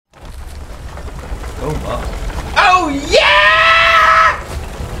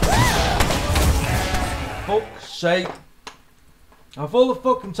sake. Of all the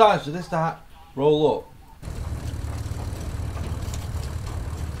fucking times for this to roll up.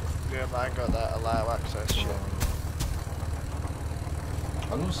 Yeah, mine got that allow access shit.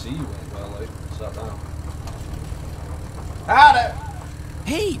 I don't see you anywhere, like, sat down. Howdy!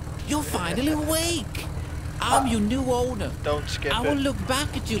 Hey, you're finally awake. I'm your new owner. Don't skip I it. will look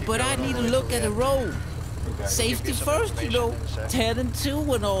back at you, Keep but I going need all to the way look till at the the end. road. Okay. Safety Give you some first, you know. information in a sec. 10 and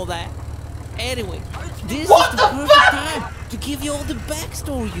 2 and all that. Anyway, this What is the the perfect fuck? time to give you all the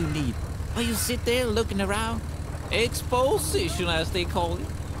backstory you need. While you sit there looking around. Exposition, as they call it.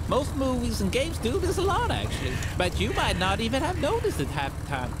 Most movies and games do this a lot, actually. But you might not even have noticed it half the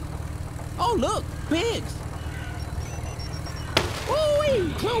time. Oh, look, pigs.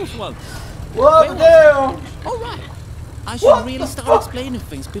 Woo-wee, close one. What the Where was hell? All right. I should What really the start fuck? explaining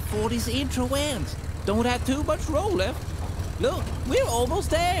things before this intro ends. Don't have too much roll left. Look, we're almost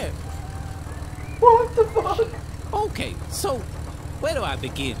there. What the fuck? Okay, so where do I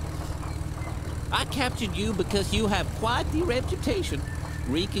begin? I captured you because you have quite the reputation,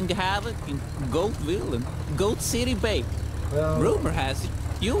 wreaking havoc in Goatville and Goat City Bay. Well, Rumor has it,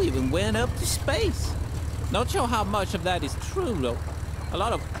 you even went up to space. Not sure how much of that is true, though. A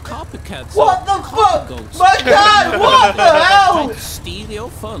lot of copycats. what the fuck? Goats. My god, what the Trying hell? to steal your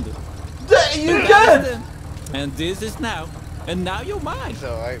thunder. You But that was good? then, and this is now. And now you're mine. It's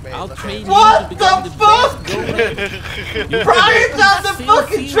alright, mate. I'll look train at you What to become the the fuck? best goat. Brian's on the Feel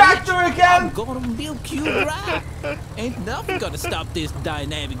fucking free, tractor I'm again! gonna milk you dry. Ain't nothing gonna stop this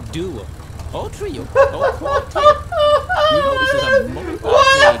dynamic duo. Or trio. Or quartet. You know this is a What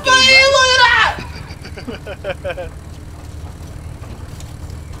the fuck? game, right? Look at that!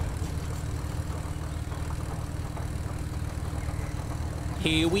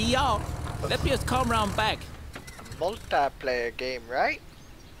 Here we are. Let me just come round back. multiplayer game, right?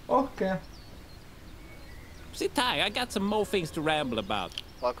 Okay. Sit tight, I got some more things to ramble about.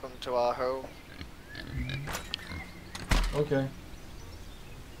 Welcome to our home. Okay.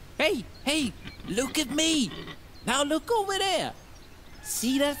 Hey, hey, look at me. Now look over there.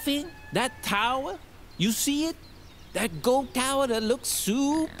 See that thing? That tower? You see it? That gold tower that looks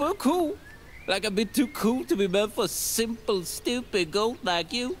super cool. Like a bit too cool to be meant for a simple, stupid goat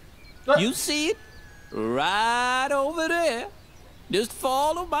like you. You see it? Right over there. Just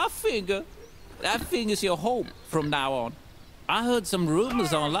follow my finger. That thing is your home from now on. I heard some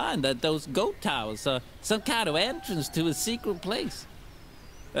rumors online that those goat towers are some kind of entrance to a secret place.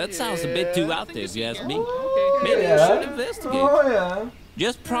 That sounds a bit too out there, if you ask me. Maybe you should investigate. Oh yeah.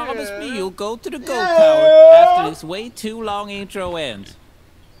 Just promise me you'll go to the goat tower after this way too long intro ends.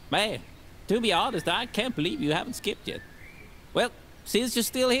 Man, to be honest, I can't believe you haven't skipped yet. Well, since you're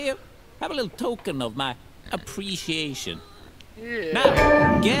still here, have a little token of my appreciation. Yeah.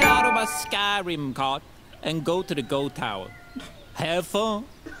 Now, get out of my Skyrim cart and go to the goat tower. Have fun.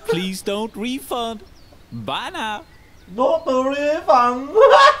 Please don't refund. Bye now. Not the refund.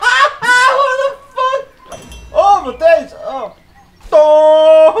 What the fuck? Oh my days. Oh.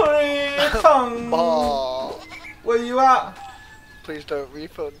 Don't refund. Oh, Where you at? please don't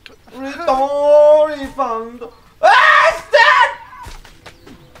refund. Don't refund. Ah, it's dead!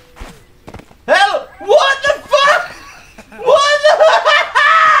 Hello! What the fuck? What the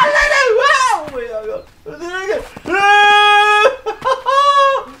Oh my god.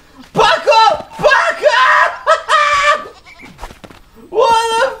 Back up! Back up! What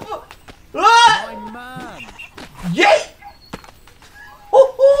the fuck? My man. Yay!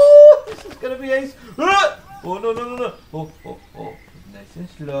 Oh, this is gonna be ace. Oh no no no no! Oh oh oh! Nice and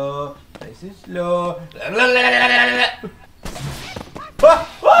slow, nice and slow.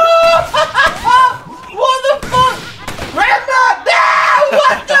 What the fuck? Grandma! No!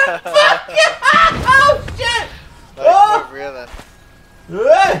 What the fuck? Oh shit! Right, over here then.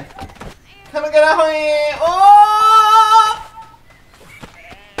 Hey! Can I get out of here? Oh!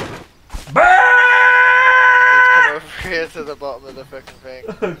 Come over here to the bottom of the fucking thing.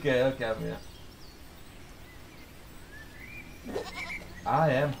 Okay, okay, I'm here. I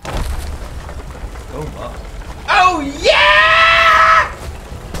am. Oh my. Oh yeah!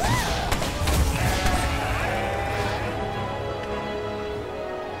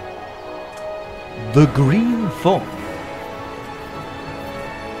 The green phone.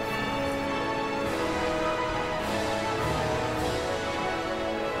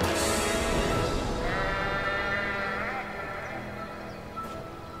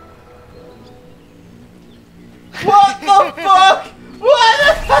 What the fuck? What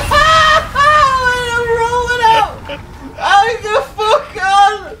the fuck? I'm rolling out! I'm the fuck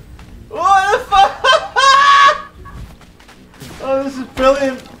on! What the fuck? Oh, this is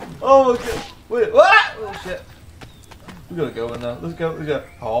brilliant! Oh my god! Wait, what? Oh shit! We gotta go in there. Let's go. Let's go.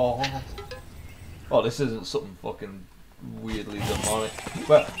 Oh. Oh, this isn't something fucking weirdly demonic.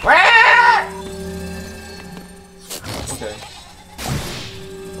 But okay.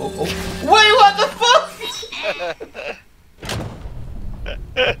 Oh, oh. Wait, what the fuck?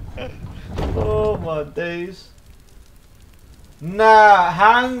 Oh my days. Nah,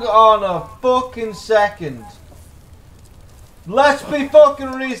 hang on a fucking second. Let's be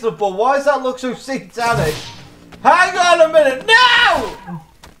fucking reasonable. Why does that look so satanic? Hang on a minute. No!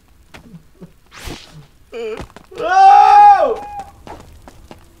 No!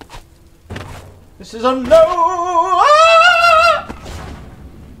 This is a no! Ah!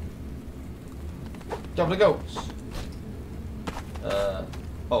 Jump the goats.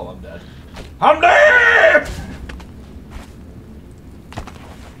 Oh, I'm dead. I'm dead!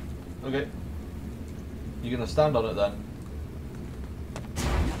 Okay. You're gonna stand on it then.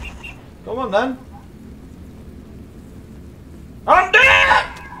 Come on then. I'm dead!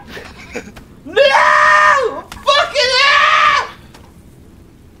 No! Fucking hell!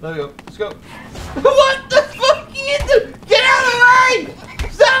 There we go. Let's go. What the fuck are you doing? Get out of the way!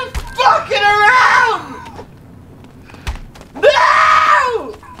 Stop fucking around!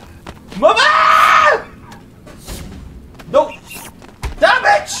 No! Mama! No! Damn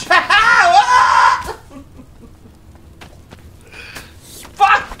it!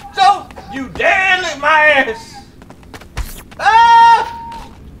 Fuck! Don't you dare lick my ass!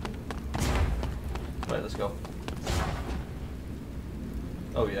 Ah! Right, let's go.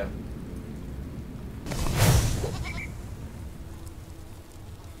 Oh yeah.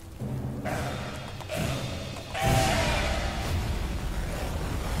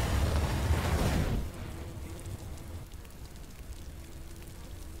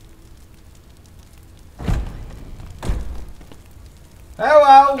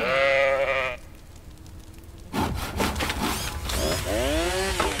 Hello!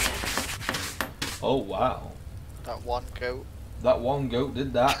 Oh wow. That one goat. That one goat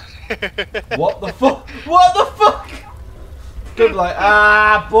did that. What the fuck? What the fuck? Good like,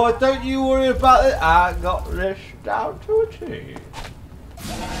 ah boy, don't you worry about it. I got this down to a T.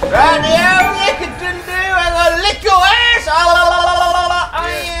 Right now, lick it didn't do. I'm gonna lick your ass.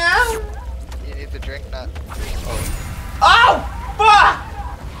 I am. You need to drink that. Oh fuck!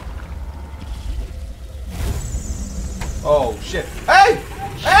 Oh shit! Hey!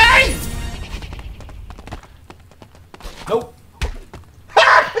 Hey! Nope.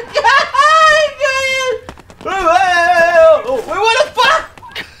 Wait, what the fuck?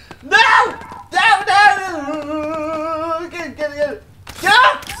 No! Down, down! Get it! Get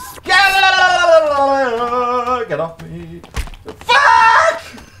off! Get off me! Fuck!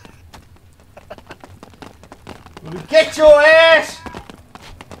 Get your ass!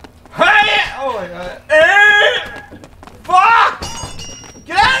 Hey! Oh my god! Fuck!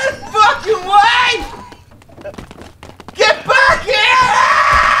 Get out of the fucking way! Get back here!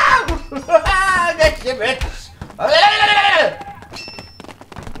 Get you bitch! I'm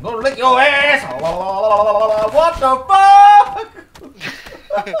gonna lick your ass! What the fuck?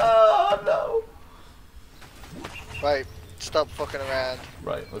 Oh no! Right, stop fucking around.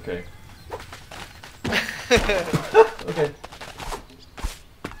 Right, okay. Okay.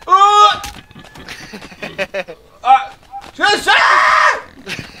 Sir!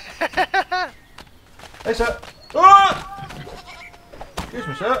 Hey, sir. Excuse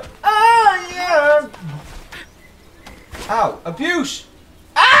me, sir. Oh, yeah. Ow, abuse.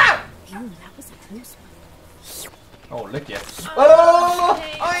 Ow! Ew, that was a close one. Oh, lick you. Oh,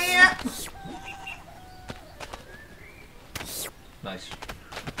 yeah. Nice.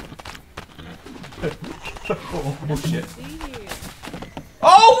 Oh, shit.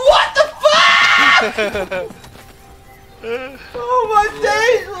 Oh, what the fuck? Oh my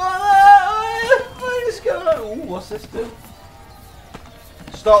days! What is going on? Ooh, what's this do?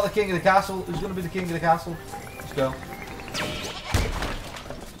 Start the king of the castle. Who's going to be the king of the castle? Let's go.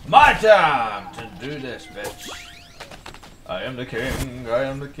 My time to do this, bitch. I am the king. I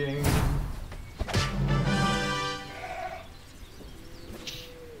am the king.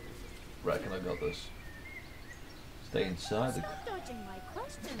 Reckon I got this. Stay inside the...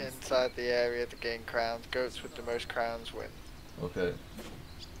 Inside the area to gain crowns. Goats with the most crowns win. Okay.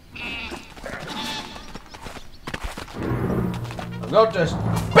 I've got this.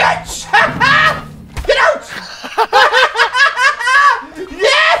 Bitch! Get out!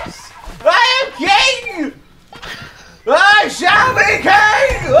 Yes! I am king! I shall be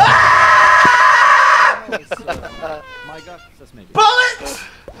king! Ah! My God, that's me. Bullets!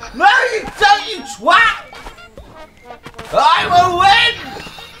 No, you don't, you twat! I will win!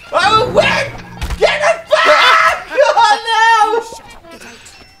 I will win! Get the fuck! Oh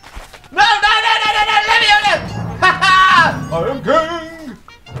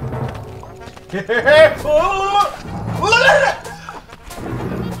Get out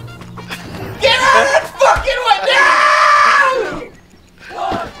of the fucking way! No!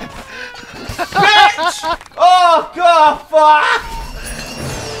 Bitch! Oh god, fuck!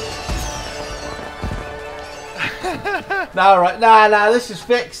 Nah, right, nah, let's just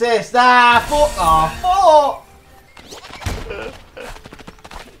fix this. Nah, fuck off, fuck!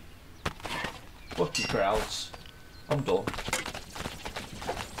 Fuck you, crowds. I'm done.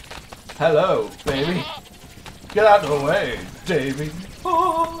 Hello, baby. Get out of the way, Davey.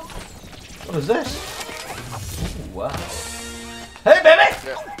 Oh. What is this? Ooh, wow. Hey, baby!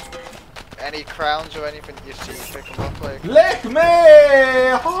 Yeah. Any crowns or anything you see, pick them up, like. Lick me!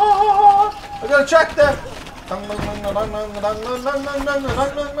 Oh. I got a tractor.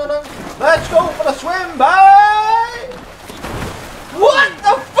 Let's go for the swim, bye! What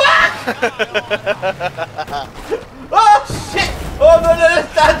the fuck? Oh shit! Oh no,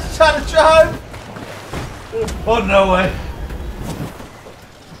 Dad's trying to drive! Oh no way!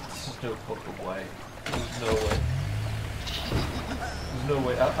 There's no fucking way. There's no way. There's no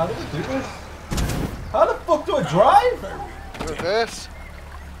way. How do we do this? How the fuck do I drive? Reverse.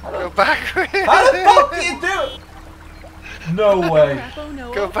 Go backwards. How the fuck do you do it? No way.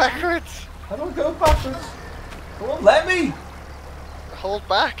 Go backwards. How do I go backwards? Come on, let me! Hold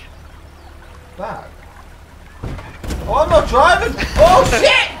back. Back? Oh, I'm not driving! Oh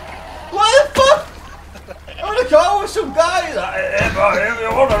shit! What the fuck? I'm gonna go with some guy like, if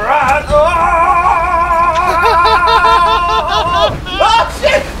you want to ride. Oh! Oh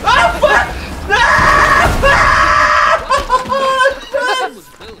shit! Oh fuck!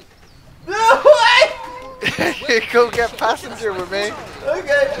 No way! Go get passenger with me.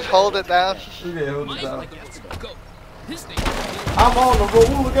 Okay. Just hold it down. Okay, hold it down. I'm on the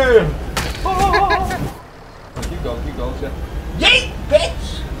roll again. Oh. Keep going, sir. Yeet, bitch!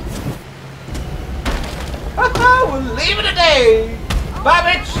 We're leaving today! Bye,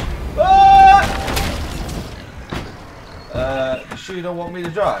 bitch! You sure you don't want me to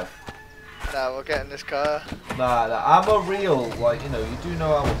drive? Nah, we'll get in this car. Nah, I'm a real, like, you know, you do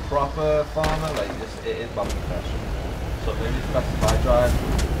know I'm a proper farmer, like, it is my profession. So maybe it's best if I drive.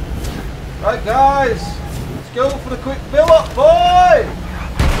 Right, guys! Let's go for the quick fill up, boy!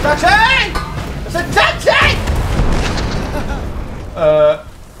 Taxi! It's a taxi!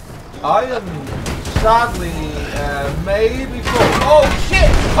 I am sadly, maybe full. Oh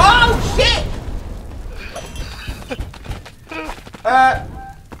shit! Oh shit!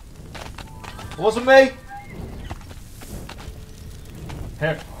 Wasn't me.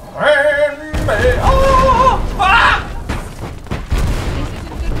 Oh, fuck!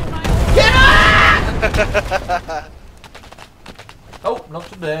 Get up! Oh, not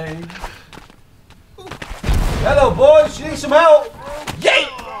today. Hello, boys. You need some help? Yeet!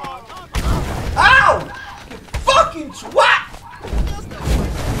 Ow! You fucking twat!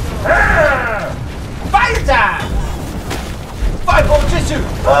 Fire time! Fireball tissue!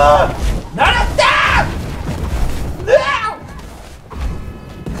 Not a damn! No!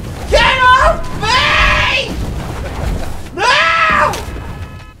 Get off me! No!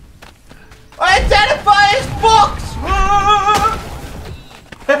 I identify as Fox!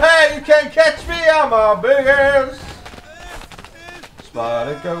 Hey, you can't catch me, I'm a big ass!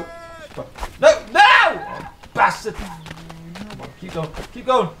 Spider go. No! No! Oh, bastard! Come on, keep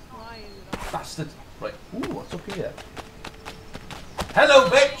going. Bastard. Right, ooh, what's up here? Hello,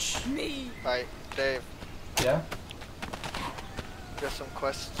 bitch! Right, Dave. Yeah? Got some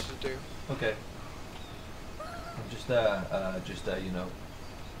quests to do. Okay. I'm just you know,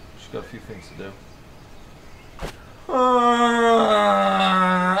 just got a few things to do. Oh,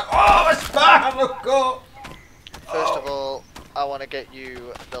 my spine! Look up! First of all, I want to get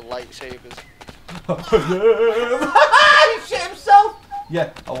you the lightsabers. He shit himself!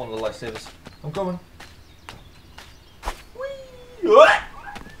 Yeah, I want the lightsabers. I'm coming.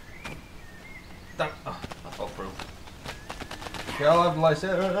 Damn. Oh, I fell through. Okay, I'll have the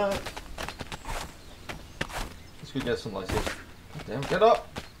lightsaber. Let's go get some lightsabers. Damn, get up!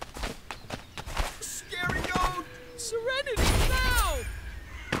 Scary old Serenity now!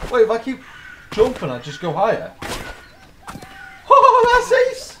 Wait, if I keep jumping, I just go higher. Oh, that's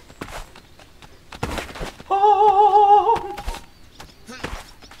ace! Oh!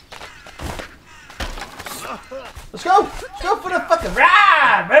 Let's go! Let's go for the fucking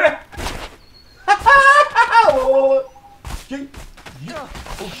ride, baby! Oh shit!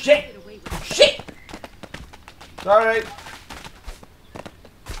 Oh shit! Oh shit! Sorry.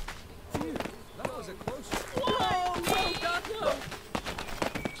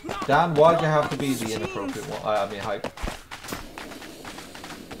 Dan, why'd you have to be the inappropriate one? I mean, hype.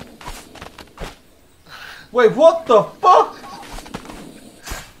 Wait, what the fuck?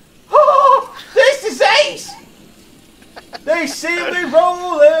 Oh, this is ace! They see me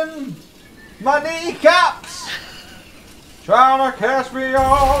rolling my kneecaps, trying to catch me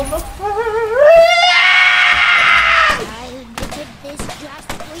on the I'll do this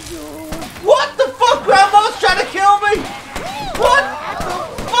just for you. What the fuck? Grandma's trying to kill me! What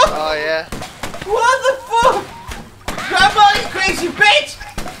the fuck? Oh yeah. What the fuck? Grandma, you crazy bitch!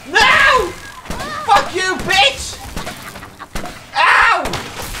 No! Fuck you, bitch! Ow!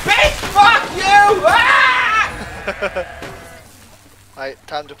 Bitch, fuck you! Ah! Right,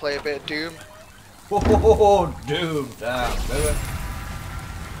 time to play a bit of Doom. Oh, Doom time, baby.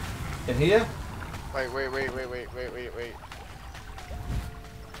 In here? Wait.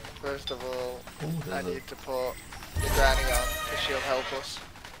 First of all, Ooh, I need to put the granny on, because she'll help us.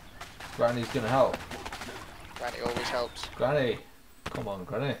 Granny's gonna help. Granny always helps. Granny. Come on,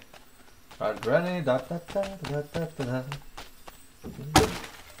 Granny. Right, Granny. Da, da, da, da, da, da, da.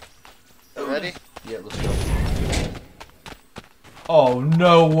 Ready? Yeah, let's go. Oh,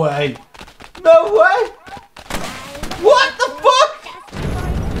 no way. No way. What the fuck?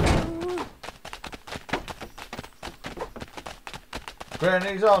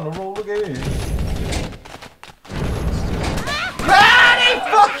 Granny's on the roll again. Granny,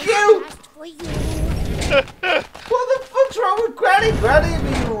 fuck you! Just for you. What the fuck's wrong with Granny? Granny,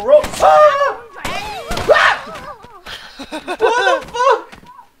 me roll. Ah! Ah! What the fuck?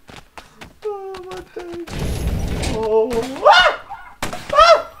 Oh my days. Oh. Ah!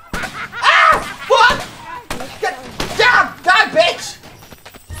 Ah! Ah! Fuck! Get down! Die, bitch!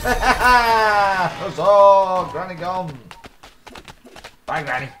 That's all. Granny gone. Bye,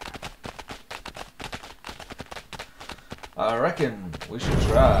 Granny. I reckon we should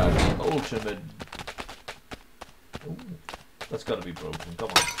try the ultimate. Ooh, that's gotta be broken. Come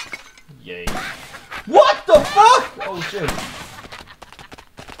on. Yay. What the fuck? Oh shit.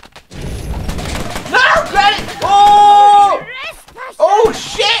 No, Granny! Oh! Oh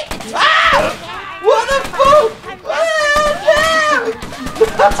shit! Ah! What the fuck? Ah, no!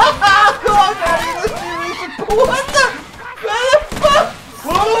 Come on, Granny, let's do this. What the? Where the fuck?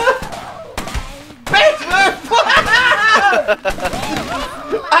 What? Bitch, where the fuck?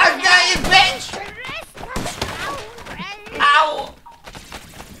 I got you, bitch! Ow!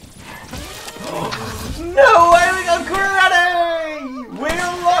 No way, we got Granny! We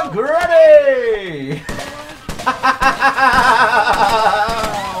love Granny!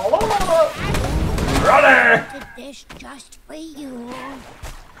 Granny! Did this just for you.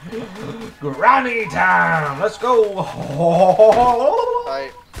 Granny time! Let's go!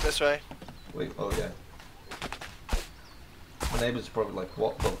 Right, this way. Wait, oh yeah. My neighbour's probably like,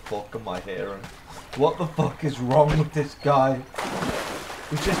 what the fuck am I hearing? What the fuck is wrong with this guy?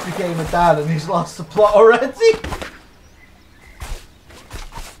 He just became a dad and he's lost the plot already?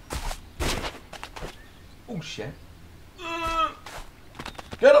 Oh shit.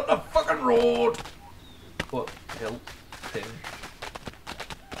 Get up the fucking road! What? Hill? Thing?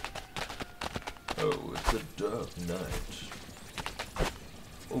 Oh, it's a dark night.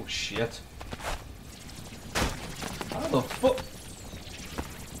 Oh shit. How the fuck?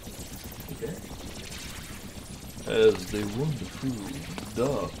 Okay. As they wander through the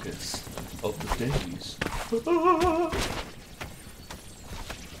darkest of the days.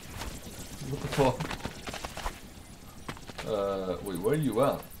 What the fuck? Wait, where you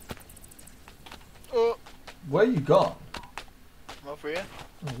at? Oh, Where you gone? I'm over here.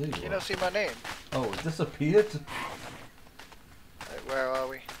 Oh, there You you are. don't see my name. Oh, it disappeared? Right, where are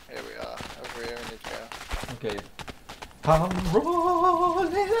we? Here we are. Over here we need to go. Okay. I'm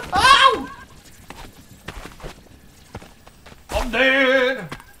rolling. Ow! I'm dead!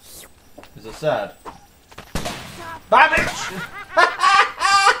 Is it sad? Bye, bitch!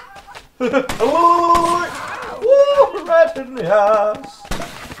 Woo! Right in the ass!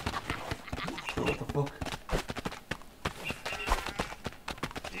 What the fuck?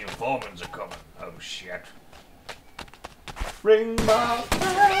 The informants are coming. Oh shit. Ring my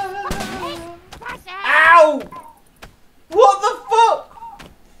bell. Ow! What the fuck?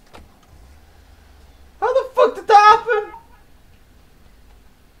 How the fuck did that happen?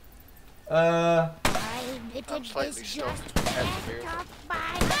 I'm slightly stuck. Head to move.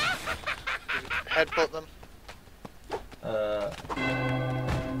 Headbutt them.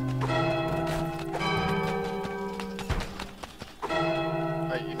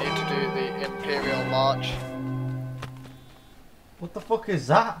 Right, you need to do the Imperial March. What the fuck is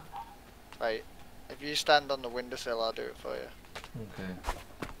that? Right, if you stand on the windowsill, I'll do it for you. Okay.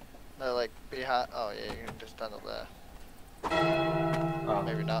 No, like behind. Oh yeah, you can just stand up there. Oh,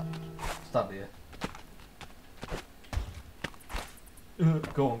 Maybe not. stand here.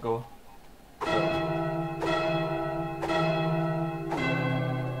 Go on, go on.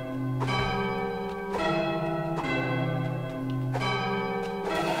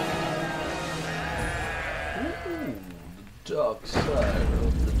 Ooh, the dark side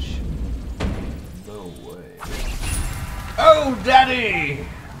of the no way. Oh, daddy!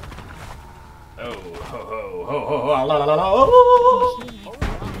 Oh, ho, ho, ho, ho, ho, la, la, la, la.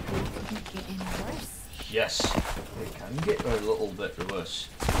 Yes, it can get a little bit worse.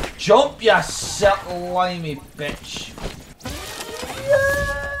 Jump, you slimy bitch!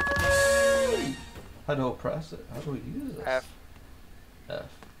 Yay! How do I press it? How do we use this? F. F.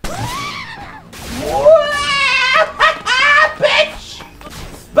 Bitch!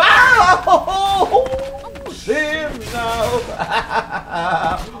 Bow! Him now!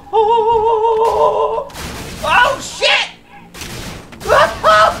 Oh shit!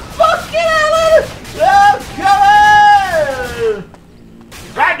 Oh, fucking hell! I'm coming!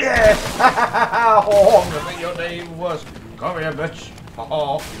 Randy! Oh, I think your name was. Come here, bitch.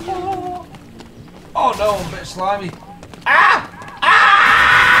 Oh, oh no, I'm a bit slimy. Ah!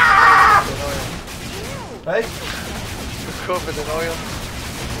 Ah! Hey? Covered in oil.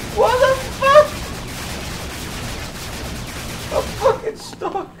 What the fuck? I'm fucking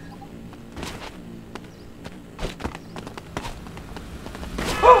stuck.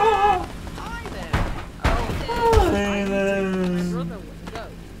 Ah! Hi there. Hey there. My brother was a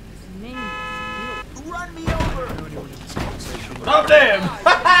ghost. His name was Bill. Run me over. Up there!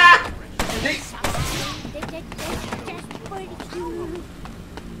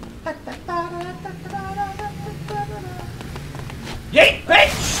 Yeet,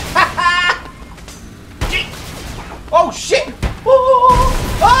 bitch! Yeet! Oh shit!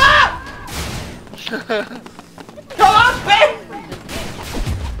 Oh! Ah! Come on, bitch!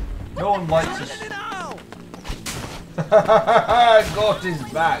 No one likes us. Got his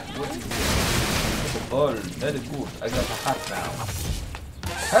back. What is it? Oh, very good. I got a hat now.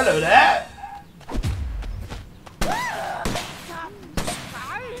 Hello there!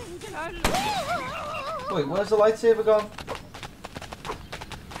 Wait, where's the lightsaber gone?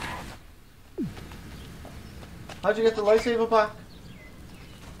 How'd you get the lightsaber back?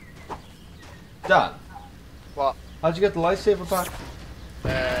 Dan, What? how'd you get the lightsaber back?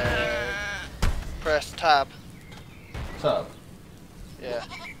 Press tab. Tab. Yeah.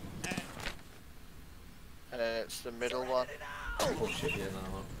 And then it's the middle one. Oh shit, yeah,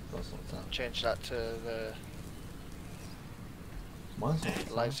 no, that's not tab. Change that to the Mine's not tab.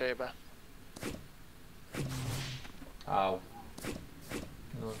 lightsaber. Ow.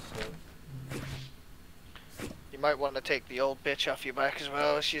 No, so. You might want to take the old bitch off your back as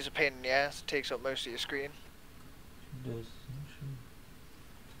well. She's a pain in the ass. Takes up most of your screen. She does, doesn't she?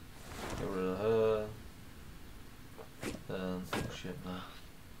 Get rid of her. Then, oh shit, no.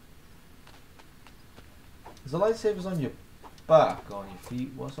 Is the lightsabers on your back or on your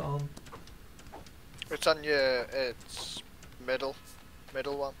feet? What's it on? It's on your. It's middle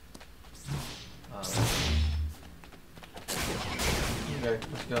one. Okay,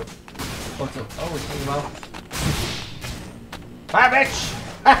 let's go. What's up? Oh, it's in your mouth. Bye, bitch!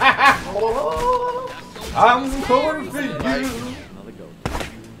 I'm coming for you! Another goat.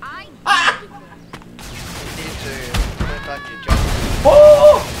 Ah! You need to click on your jump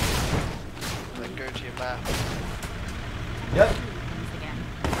Oh! and then go to your map. Yep.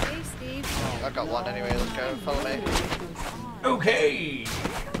 Hey, Steve. I got one anyway. Let's go. Follow me. Okay.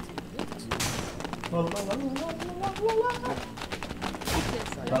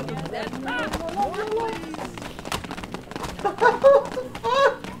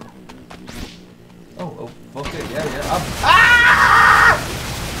 Oh, fuck it, yeah. Ah!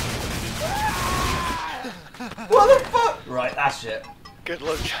 What the fuck? Right, that's it. Good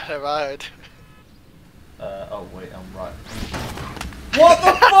luck trying to ride. Oh wait, I'm right. What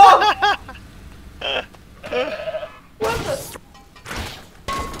the fuck? What the?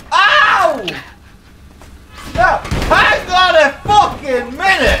 Ow! No, hang on a fucking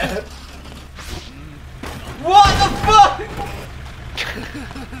minute! What the fuck?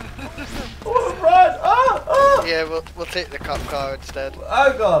 Oh, right. Oh. Yeah, we'll take the cop car instead.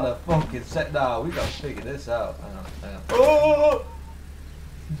 I gotta fucking set now. We gotta figure this out. Hang on. Oh!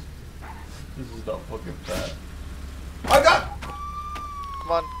 This is not fucking fair. I got.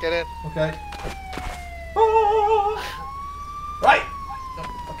 Come on, get in. Okay. Oh! Right.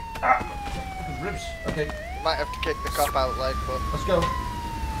 Okay. Ah. Ribs. Okay. You might have to kick the cop out, like, but Let's go.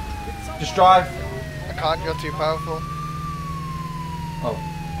 Just drive. I can't. You're too powerful. Oh.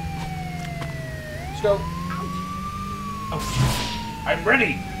 Let's go. Oh. I'm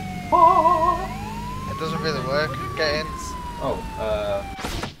ready. Oh. It doesn't really work. Get in. Oh,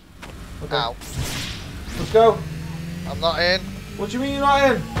 okay. Ow. Let's go. I'm not in. What do you mean you're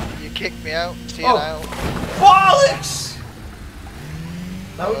not in? You kicked me out. See you Oh. now. Bollocks!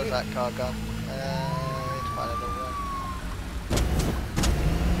 How was that car gone? Need to find another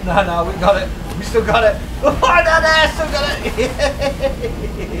one. No, we got it. We still got it. Oh, no, still got it.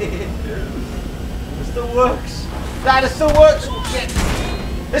 It still works. Dad, it still works. Oh, shit.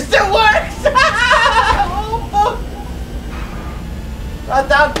 It still works. Oh, fuck.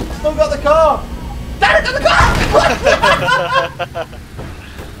 Dad, still got the car. Dad, I got the car.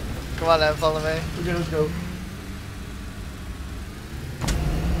 Come on then, follow me. Okay, let's go.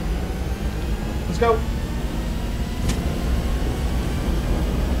 Let's go.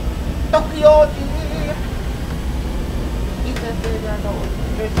 Tokyo.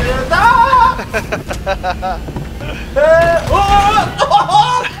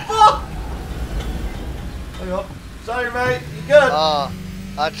 Oh, fuck! Hang on. Sorry, mate. You good? Oh,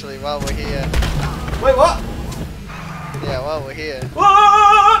 actually, while we're here. Wait, what? Yeah, while we're here.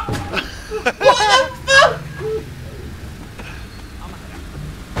 What? What the fuck?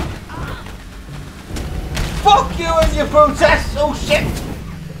 Fuck you and your protests! Oh shit!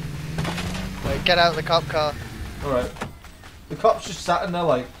 Wait, get out of the cop car. Alright. The cops just sat in there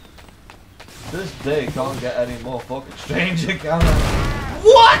like, this day can't get any more fucking stranger, can it?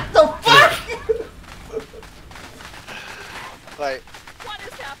 What the fuck? Right. What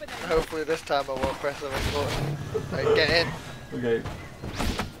is happening? Hopefully this time I won't press the wrong button. Right, get in. Okay.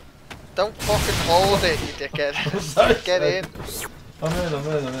 Don't fucking hold it, you dickhead. Sorry, Get sorry. in. I'm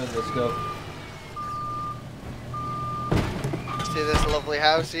in. Let's go. See this lovely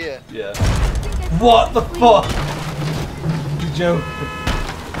house here? Yeah. What the fuck? You joke.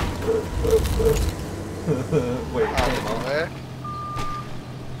 Wait, Oh, hang on. work.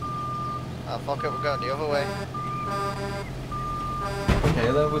 Oh, fuck it, we're going the other way. Okay,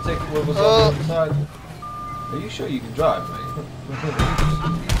 then we'll take we'll Oh. on the other side. Are you sure you can drive, mate?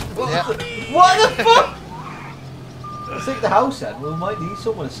 Yeah. What the fuck? Let's take the house then. We might need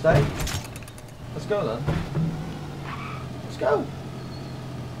someone to stay. Let's go then. Let's go.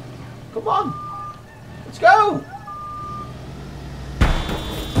 Come on. Let's go.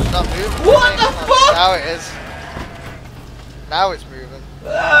 It's not moving. What the fuck? Now it is. Now it's moving.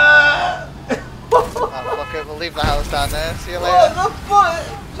 Ah! Oh, fuck it, we'll leave the house down there. See you What later. the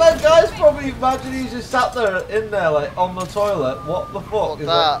fuck? That guy's probably imagine he's just sat there in there like on the toilet. What the fuck? Look, is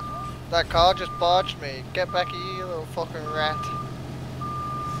that car just barged me. Get back here, you little fucking rat.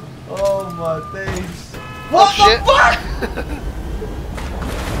 Oh my days. What shit. the fuck?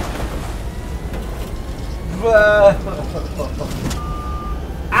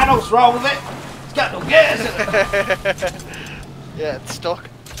 I know what's wrong with it. It's got no gas in it. Yeah, it's stuck.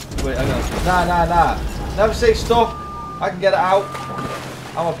 Wait, hang on. Nah. Never say stuck. I can get it out.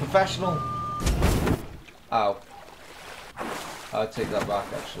 I'm a professional. Ow. I'll take that back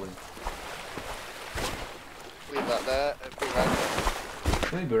actually. Leave that there. It'll be right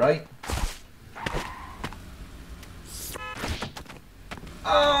there. Maybe right.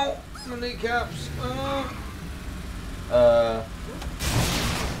 Oh, my kneecaps.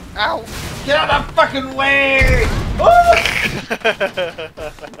 Ow! Get out of the fucking way! Oh!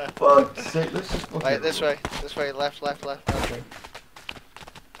 Fuck's sake, let's just fucking... Right, this way. This way, left. Okay.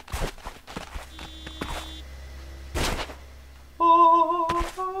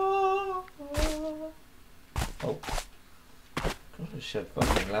 Oh. Gosh, I shed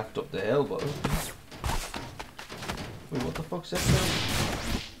fucking left up the hill, but... Wait, what the fuck's that?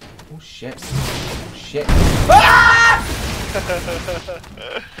 Oh shit. Oh shit. Ah!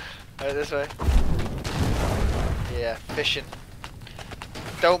 Right, this way. Yeah, fishing.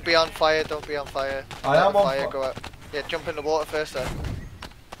 Don't be on fire, don't be on fire. I am on fire. fire. Go up. Yeah, jump in the water first then.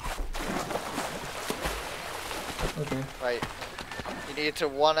 Okay. Right. You need to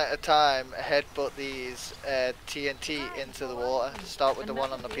one at a time headbutt these TNT into the water. Start with the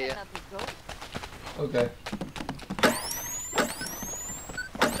one on the pier. Okay.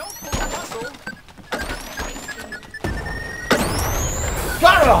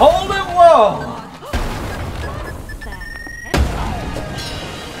 Gotta hold it well!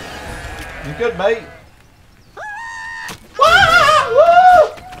 You good, mate? Woo!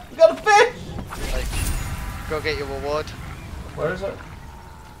 We got a fish! Like, go get your reward. Where is it?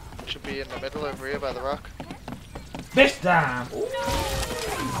 Should be in the middle over here by the rock. Fish time! Ooh.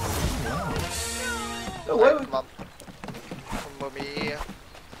 Wow. No, Right, wait, come on. Come with me here.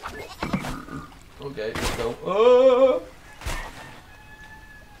 okay, let's go.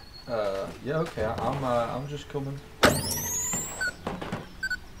 Yeah, okay, I'm just coming. One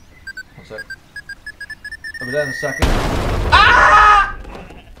sec. I'll be there in a second. Ah!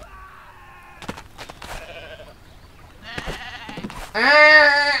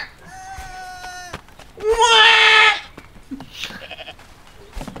 Ah! What?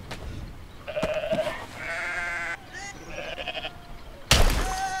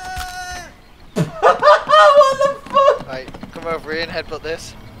 What the fuck? Right, come over here and headbutt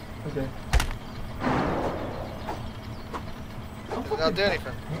this. Okay. Does not do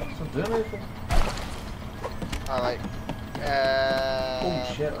anything. Doesn't do anything. Alright.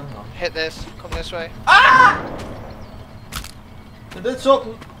 Oh shit, hang on. Hit this. Come this way. Ah! It did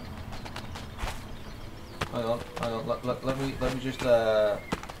something. Hang on. Let me just get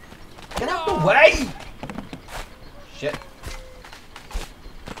out the way! Shit.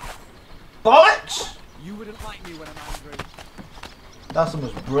 Bollocks! You wouldn't like me when I'm angry. That's the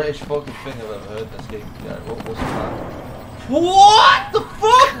most British fucking thing I've ever heard in this game. Yeah, what's that? What the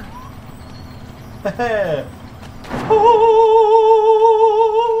fuck?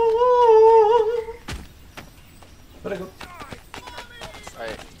 Where'd I go?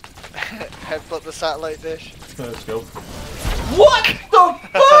 Right. Headbutt the satellite dish. Let's go. What the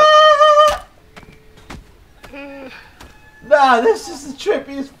fuck? Nah, this is the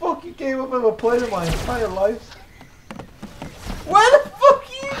trippiest fucking game I've ever played in my entire life. Where the fuck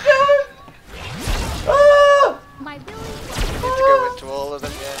are you going? Ah! My Billy. You need to go into all of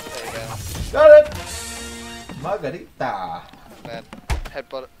them, yeah. There you go. Got it! Margarita. And then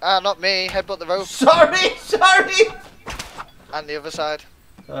headbutt. Ah, not me. Headbutt the rope. Sorry! And the other side.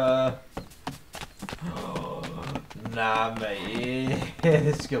 Nah, mate.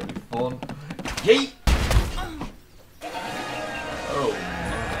 This is gonna be fun. Yeet!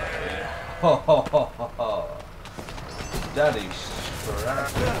 Oh my. Daddy's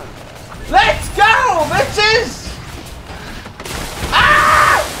scrap. Let's go, bitches!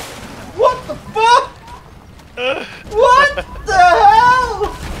 Ah! What the fuck? What the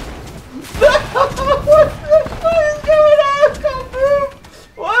hell? What the fuck is going on? I can't move.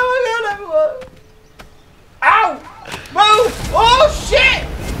 Why am I going everywhere? Ow! Move! Oh shit!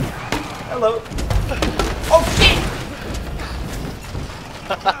 Hello. Oh shit!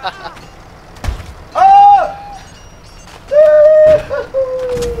 Oh!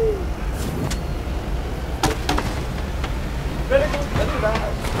 Very good, very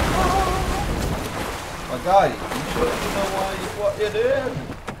bad. My guy, you sure you know what you're doing?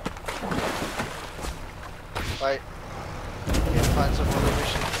 Right. Need to find some other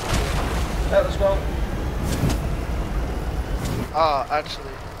missions. Yeah, let's go. Ah,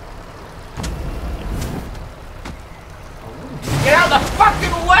 actually. Get out the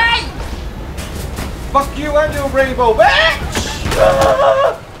fucking way! Fuck you and your rainbow bitch!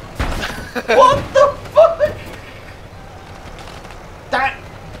 What the fuck? That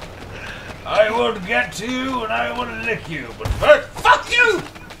I will get to you and I will lick you, but first, fuck you!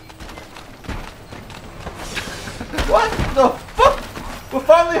 What the fuck? We're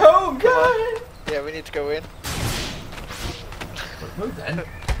finally home, guys! Yeah, we need to go in. Move then.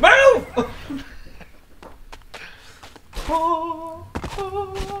 Move! Oh,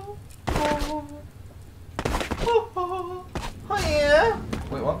 oh, oh. Oh yeah.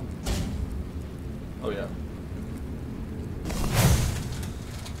 Wait, what? Oh yeah.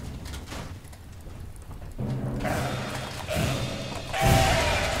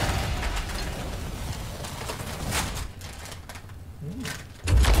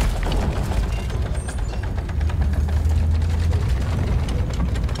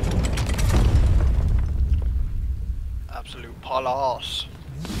 Absolute palace.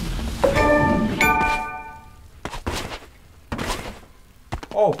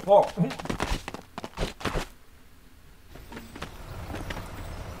 Oh fuck.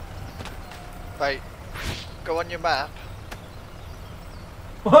 Right. Go on your map.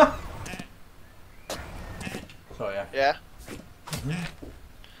 What? So yeah. Yeah?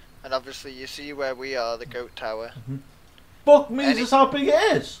 And obviously you see where we are, the goat tower. Fuck me, that's how big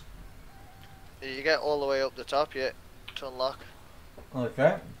it is. You get all the way up the top yet to unlock.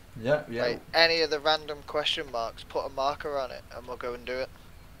 Okay. Yeah, yeah. Right. Any of the random question marks, put a marker on it and we'll go and do it.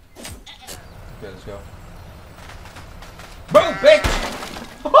 Okay, let's go. Boom, bitch!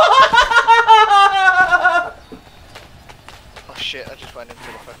 Oh shit, I just went into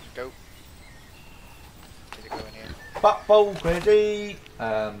the fucking goat. Need to go in here. Buttful crazy.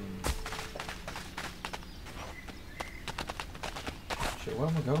 Shit, where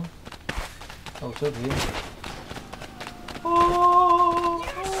am I going? Oh, it's over here.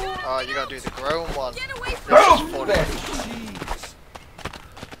 Oh, you gotta do the grown one. Boom, This is funny.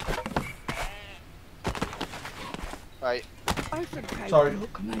 Right. I think I Sorry.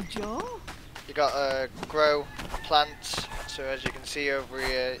 broke my jaw. You gotta grow plants So as you can see over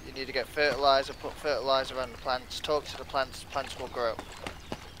here, you need to get fertilizer, put fertilizer around the plants, talk to the plants, plants will grow.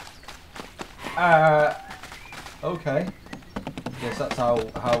 Okay. Guess that's how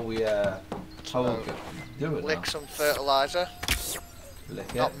we do it. Lick now. some fertilizer. Lick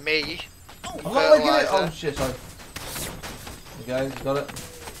it. Not me. I'm not licking it. Oh shit! Sorry. Okay, got it.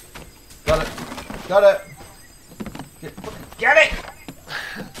 Got it. Got it. Get it!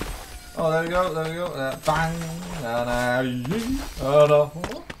 Oh, there we go. There we go. Bang. That's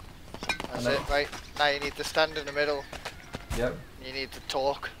it. Right. Now you need to stand in the middle. Yep. You need to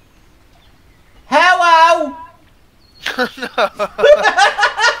talk. Hello! No.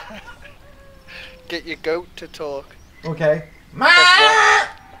 Get your goat to talk. Okay. Press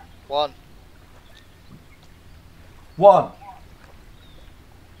one. One.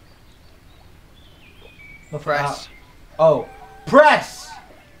 Nothing Press. out. Oh. Press!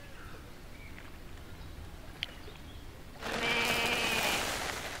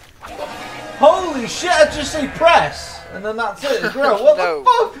 Holy shit, I just say press! And then that's it, bro. What No. the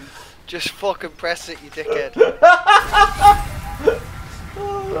fuck? Just fucking press it, you dickhead.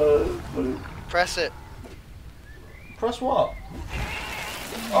 Press it. Press what?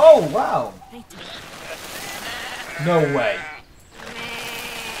 Oh, wow. No way.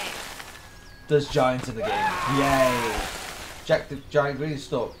 There's giants in the game. Yay. Jack the giant green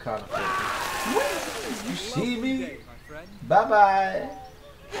stalk kind of thing. You see me? Bye bye.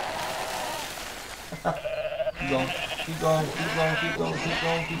 Keep going, keep going, keep going, keep going, keep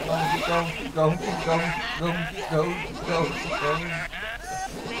going, keep going, keep going, keep going, keep going, keep going, keep going, keep going, keep going.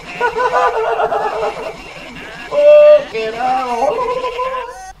 Oh, get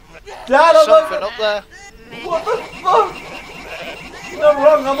out! Dad, I'm Something up there. What the fuck? No,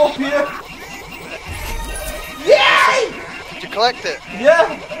 wrong, I'm up here. Yay! Did you collect it?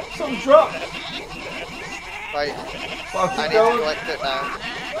 Yeah, something dropped. Right. But I'll I keep need to going. collect it now.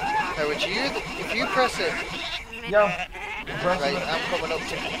 No, it's you. If you press it. Yeah, I'm pressing Right, it. I'm coming up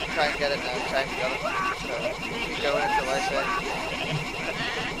to try and get it now. Try and get it. So, keep going until I say.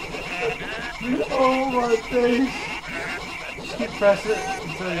 Oh my days. Just keep pressing it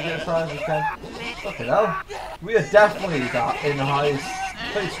until you get as high as you can. Fucking hell. We are definitely in the highest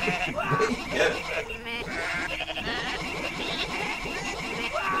place we can be.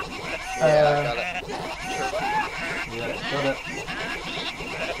 Yeah, I got it. Yeah, got it.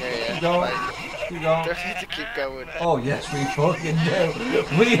 Yeah. Keep going. Right. Keep going. Don't need to keep going. Oh yes, we fucking do.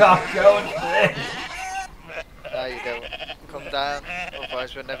 We are going for this. No, you don't. Come down.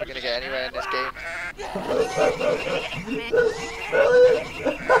 Otherwise, we're never going to get anywhere in this game.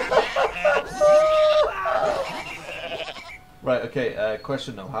 Right, okay,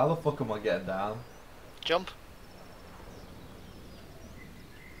 question now. How the fuck am I getting down? Jump.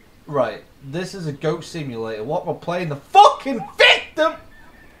 Right, this is a goat simulator. What am I playing? The fucking victim!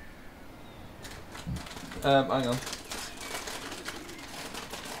 Hang on.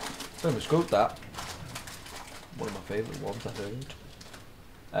 Don't misquote that. One of my favourite ones I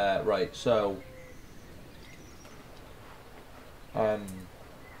heard. Right, so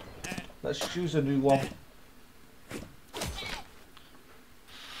let's choose a new one.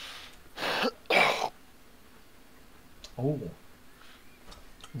 Oh,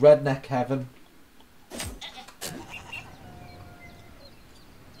 Redneck Heaven.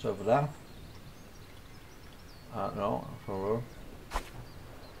 It's over there. No, for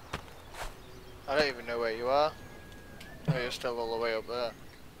I don't even know where you are. Oh, you're still all the way up there.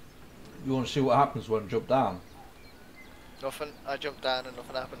 You want to see what happens when I jump down? Nothing. I jumped down and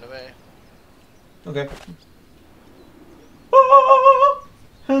nothing happened to me. Okay. Oh,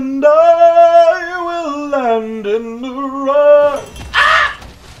 and I will land in the rock. Ah!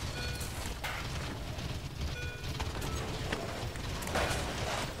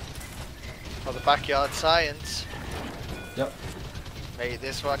 For the backyard science. Yep. Mate,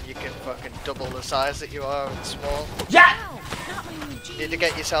 this one you can fucking double the size that you are and small. Yeah! You need to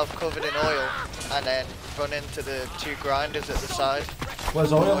get yourself covered in oil and then run into the two grinders at the side.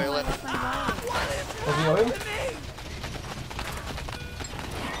 Where's oil? Oil in. Where's the oil?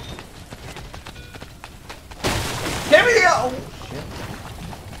 Give me the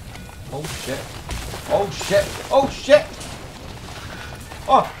oh shit. Oh shit. Oh shit. Oh shit.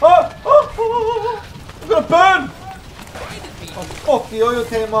 Oh, I'm gonna burn! Oh fuck, the oil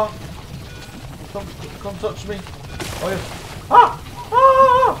came on. Come touch me. Oil. Ah!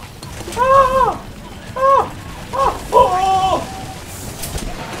 Ah! Ah! Ah! Ah! Oh!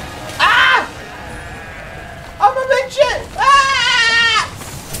 Ah! I'm a big shit! Ah!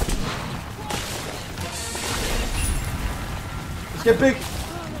 Let's get big.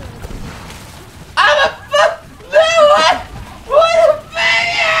 I'm a fuck! No!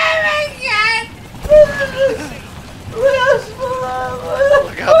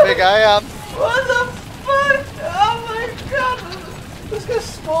 get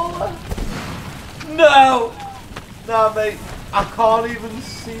smaller. No! Nah, mate. I can't even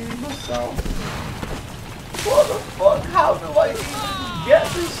see myself. What the fuck? How do I even get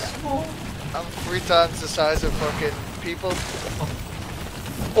this small? I'm 3 times the size of fucking people.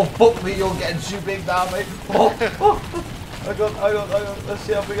 Oh fuck me, you're getting too big now, mate. Oh, oh. Hang on. Let's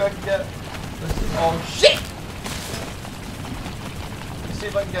see how big I can get. Let's see. Oh shit! Let's see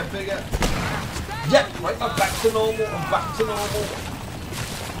if I can get bigger. Yep, right, I'm back to normal. I'm back to normal.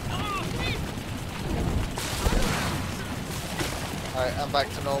 Alright, I'm back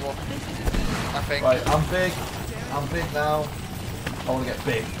to normal. I think. Right, I'm big. I'm big now. I want to get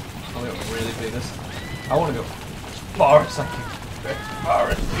big. I want to get really big. I want to go as far as I can. As far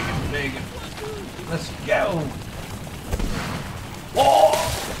as big and big. Let's go. Oh!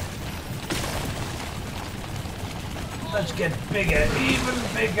 Let's get bigger, even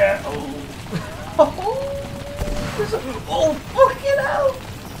bigger. Oh, oh fucking hell!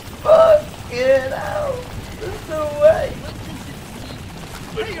 Fucking hell! There's no way.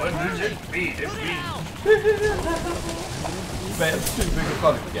 Which one does it be? Man, it's too big. I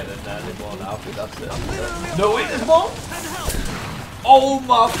can't even get in there anymore now. I think that's it. No, wait, there's more. Oh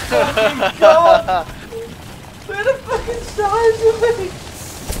my fucking god! They're the fucking size of me!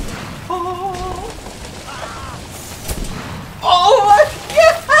 Oh, oh my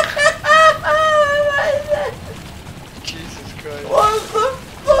god! Jesus Christ. What the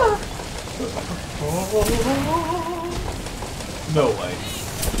fuck? Oh. No way.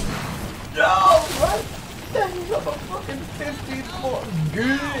 No, what? He's on the fucking 15th floor.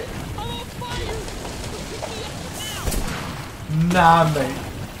 Good. Nah, mate.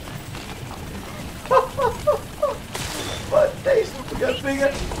 But they still get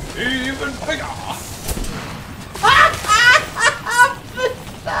bigger, even bigger.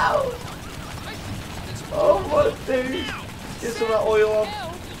 No. Oh, what a dude. Get some of that oil on.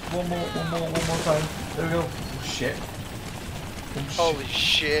 One more time. There we go. Oh, shit. Oh, shit. Holy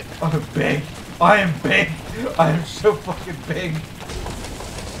shit. I'm big. I am big. I am so fucking big.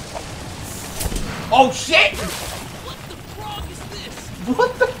 Oh shit! What the frog is this?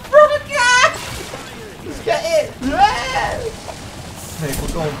 What the frog? Yeah! Let's get it! Yeah! Mate,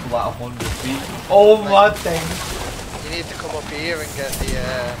 we're going for like 100 feet. Oh my thing! You need to come up here and get the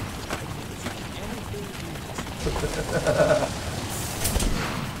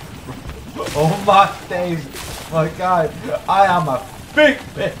Oh my days! My god, I am a big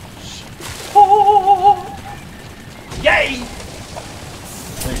bitch! Oh! Yay!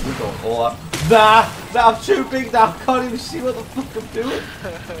 Mate, we're going all up. Nah, I'm too big now. I can't even see what the fuck I'm doing.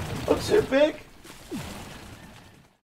 I'm too big.